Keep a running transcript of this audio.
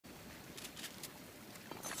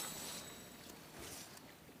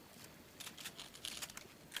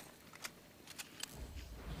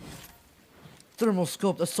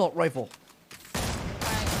thermoscoped assault rifle.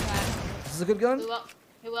 Alright, chat. This is a good gun?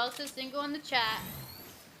 Who else is single in the chat?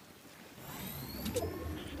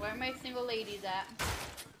 Where are my single ladies at?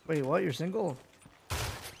 Wait, what? You're single?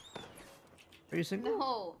 Are you single?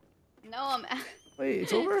 No. No, I'm Wait,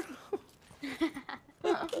 it's over?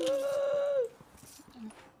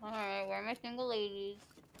 Alright, where are my single ladies?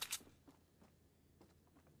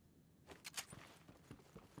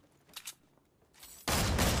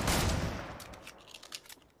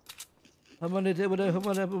 I'm on it with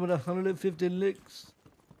 150 licks.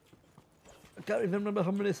 I can't remember how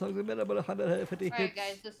many songs I made, but 150 hits. Alright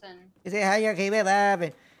guys, listen. You say how you keep it up.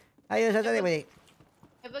 How you say that?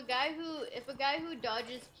 If a guy who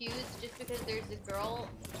dodges cues just because there's a girl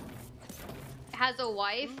has a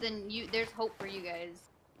wife, then there's hope for you guys.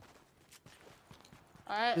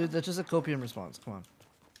 Alright. Dude, that's just a copium response. Come on.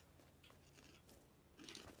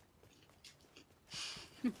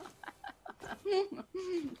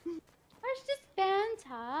 Where's this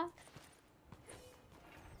Fanta?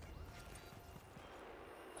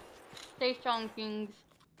 Stay strong, kings.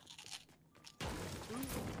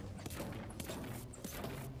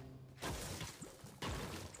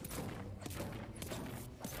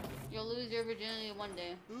 You'll lose your virginity one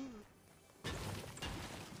day.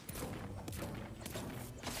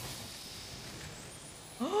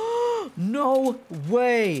 No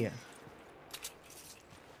way!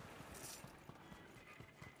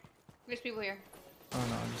 There's people here. Oh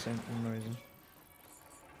no, I'm just saying for no reason.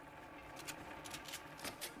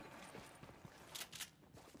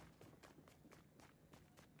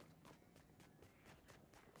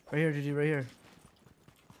 Right here, GG, right here.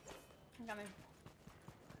 I'm coming.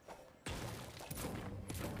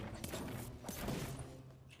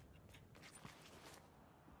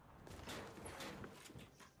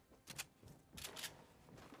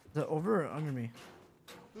 Is that over or under me?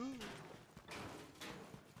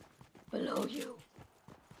 Below you.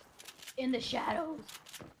 In the shadows.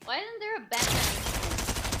 Why isn't there a bench?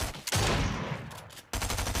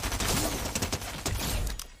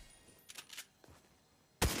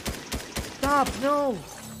 Stop! No!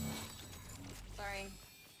 Sorry.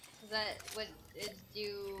 Is that what is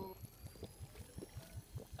you?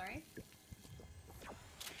 Sorry?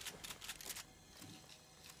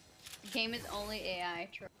 The game is only AI,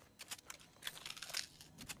 true.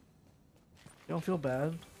 You don't feel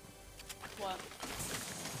bad? What?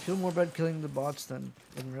 I feel more bad killing the bots than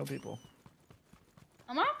real people.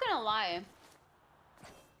 I'm not gonna lie.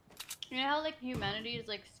 You know how like humanity is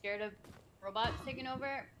like scared of robots taking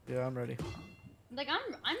over? Yeah, I'm ready. Like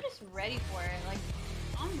I'm just ready for it. Like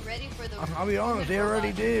I'm ready for the. I'll be honest, they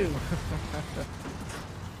already do.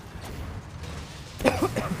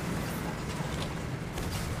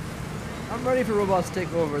 I'm ready for robots to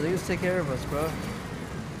take over. They just take care of us, bro.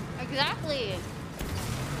 Exactly.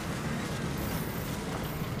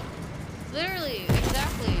 Literally,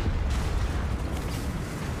 exactly.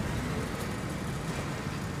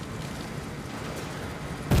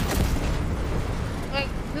 Like,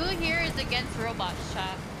 who here is against robots,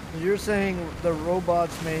 chat? You're saying the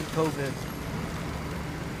robots made COVID.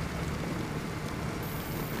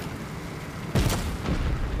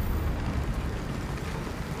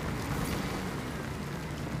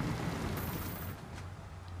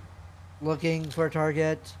 Looking for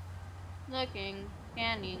target. Looking,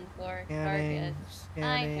 scanning for Scanning, targets.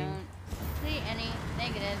 scanning. I don't see any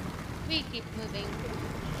negative. We keep moving.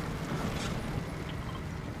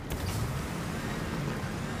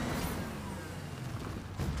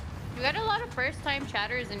 You got a lot of first-time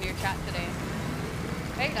chatters in your chat today.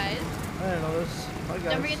 Hey guys. I didn't know this. Hi guys.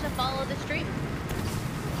 Don't forget to follow the stream.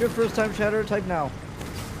 Your first time chatter, type now.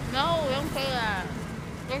 No, don't say that.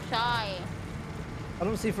 They're shy. I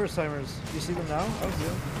don't see first timers. Do you see them now? I don't see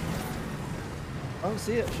them. I don't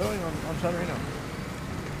see it showing on chat right now.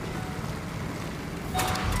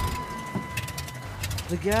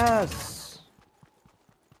 The gas.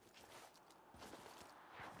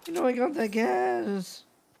 You know I got that gas.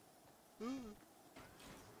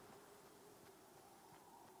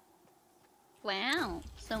 Wow,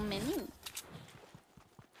 so many.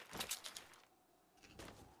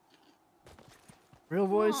 Real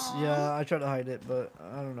voice? Aww. Yeah, I try to hide it, but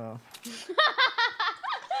I don't know.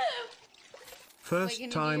 First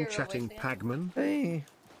time chatting, Pagman. Hey.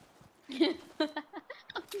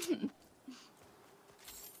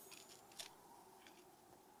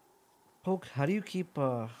 Poke, how do you keep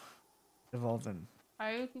evolving?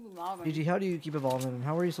 How do you keep evolving? GG, how do you keep evolving and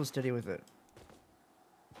how are you so steady with it?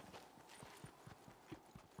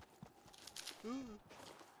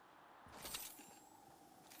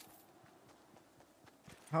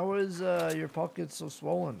 How is your pocket so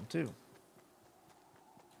swollen too?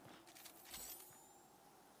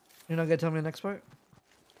 You're not gonna tell me the next part?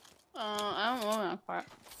 I don't know that part.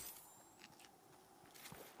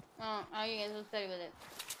 I guess we'll stay with it.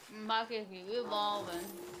 Marcus, you evolving.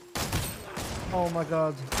 Oh my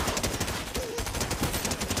god.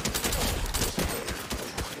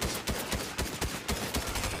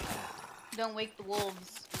 Don't wake the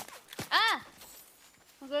wolves. Ah!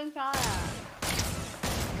 I'm going to try that.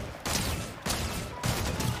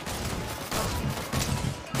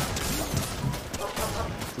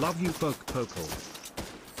 Love you, Pokel.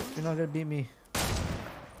 You're not gonna beat me.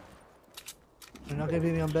 You're not gonna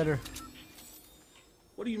beat me, I'm better.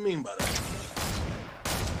 What do you mean by that?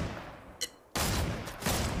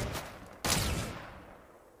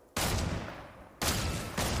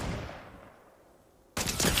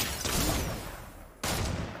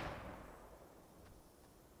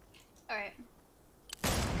 Alright.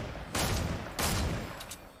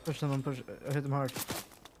 Push them, push. Hit them hard.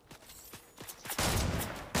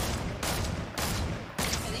 I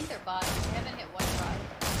think they're bots. They haven't hit one bot.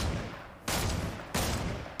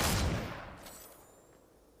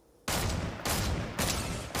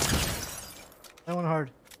 That one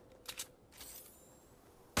hard.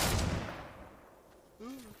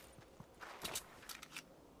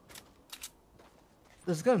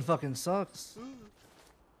 This gun fucking sucks.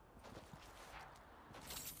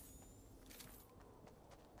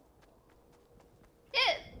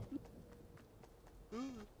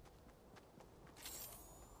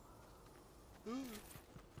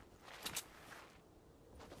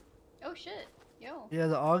 Oh shit. Yo. Yeah,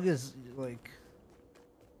 the AUG is like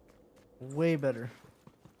way better.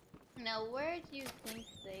 Now where do you think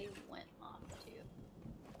they went off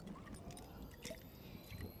to?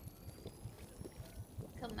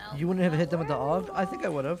 Come out. You wouldn't have hit them with the Where? AUG? I think I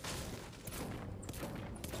would have.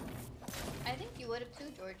 I think you would have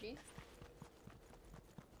too, Georgie.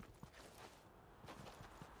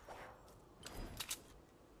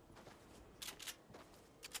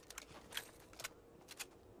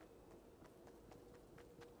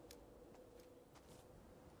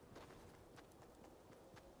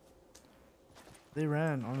 They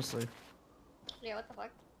ran, honestly. Yeah, what the fuck?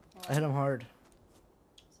 I hit them hard.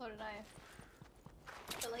 So did I.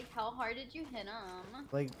 But like, how hard did you hit him?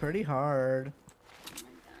 Like, pretty hard. Oh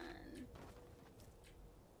my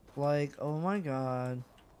god. Like, oh my god.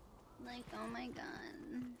 Like, oh my god.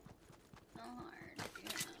 How hard did you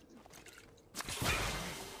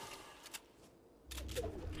hit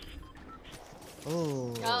him?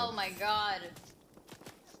 Oh. Oh my god.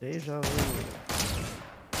 Deja vu.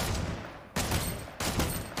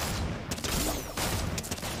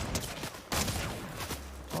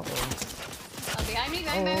 Behind me,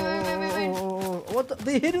 behind. Oh, what the?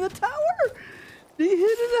 They hid in the tower! They hid in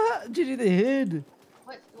the GG, they hid.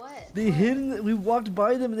 What? They hid in the, we walked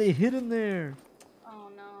by them and they hid in there. Oh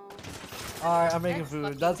no. Alright, I'm making That's food.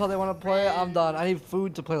 fucking That's how they want to play it. I'm friend. done. I need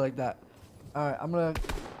food to play like that. Alright, I'm gonna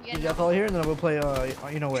Yeah, get no. Jeff all here and then we'll play,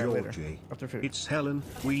 you know where later. Georgie, After food. it's Helen.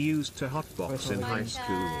 We used to hotbox in Hi, high Cat.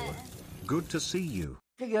 school. Good to see you.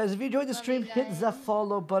 Okay guys, if you enjoyed the Love stream, you hit the guys.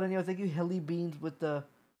 follow button. Yo, thank you, Helly Beans, with the...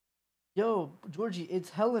 Yo, Georgie, it's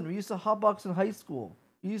Helen. We used to hotbox in high school.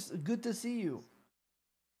 Good to see you.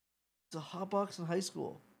 It's a hotbox in high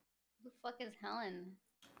school. Who the fuck is Helen?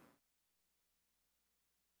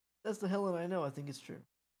 That's the Helen I know. I think it's true.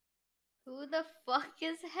 Who the fuck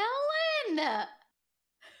is Helen?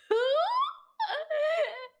 Who?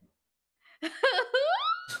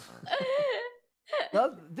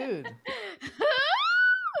 That, dude,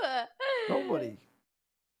 nobody.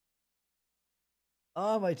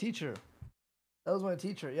 Ah, my teacher. That was my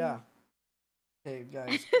teacher, yeah. Hey,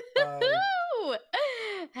 guys. Bye. Who?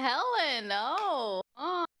 Helen, oh,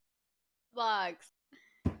 box.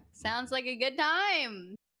 Sounds like a good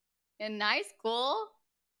time in high school.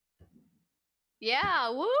 Yeah,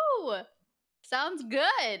 woo. Sounds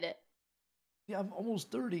good. Yeah, I'm almost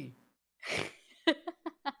 30.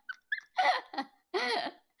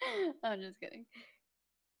 I'm just kidding.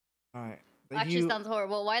 All right. Actually, sounds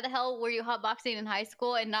horrible. Why the hell were you hotboxing in high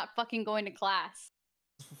school and not fucking going to class?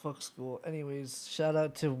 Fuck school. Anyways, shout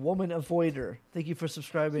out to Woman Avoider. Thank you for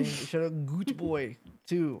subscribing. Shout out Goot Boy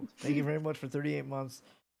too. Thank you very much for 38 months.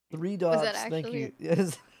 3 dots. that Thank you. actually-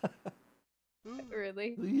 Yes.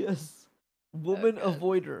 Really? Yes. Woman God.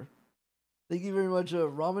 Avoider. Thank you very much.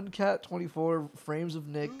 Ramen Cat 24 frames of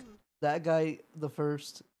Nick. That guy the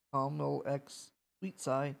first. Carmel X. Sweet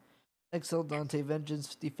Sigh. XL Dante Vengeance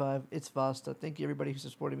 55. It's Vasta. Thank you everybody who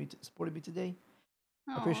supported me today.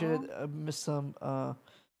 I appreciate it. I missed some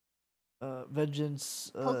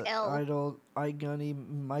Vengeance, Pokelawls. Idol, Igunny,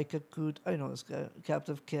 Micah Coot. I know this guy.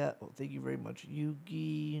 Captive Cat. Oh, thank you very much.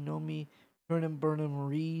 Yugi Nomi, Turn and burn him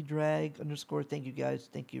redrag underscore. Thank you guys.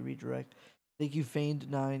 Thank you, redirect. Thank you,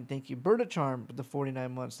 Feigned9. Thank you, Berta Charm with the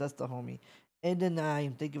 49 months. That's the homie. And the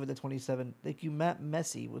 9. Thank you for the 27. Thank you, Matt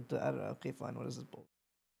Messy with the, I don't know. Okay, fine. What is this bull?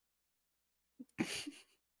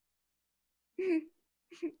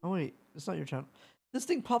 Oh, wait. It's not your channel. This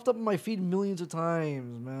thing popped up in my feed millions of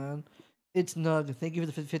times, man. It's Nug. Thank you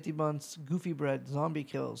for the 50 months. Goofy Bread. Zombie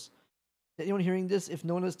Kills. Anyone hearing this? If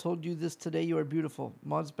no one has told you this today, you are beautiful.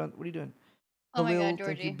 Mods, what are you doing? Oh my Khalil, god,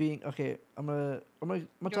 thank you Georgie. being okay. I'm gonna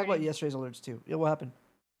talk about Jordan. yesterday's alerts too. Yeah, what happened?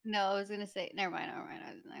 No, I was gonna say. Never mind. Never mind.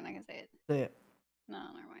 I'm not gonna say it. Say it. No,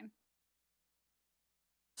 never mind.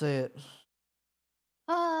 Say it.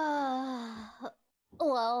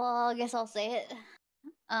 Well, I guess I'll say it.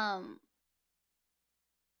 I'm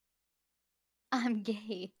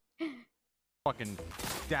gay. Fucking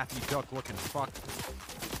Daffy Duck looking fuck.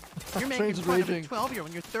 You're making Train's fun of a raging. 12-year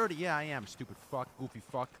when you're 30. Yeah, I am. Stupid fuck. Goofy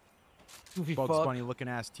fuck. Goofy Bugs fuck. Bunny looking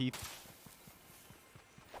ass teeth.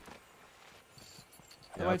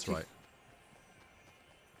 Yeah, might that's be- right.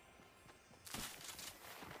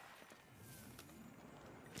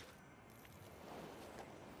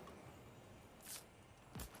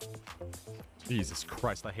 Jesus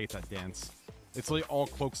Christ, I hate that dance. It's like all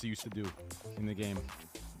Cloaksy used to do in the game.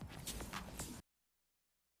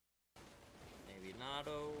 Maybe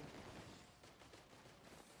Nato.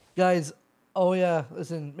 Guys, oh yeah,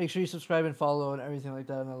 listen, make sure you subscribe and follow and everything like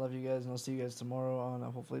that. And I love you guys, and I'll see you guys tomorrow on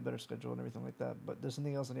a hopefully better schedule and everything like that. But there's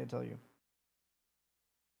something else I need to tell you.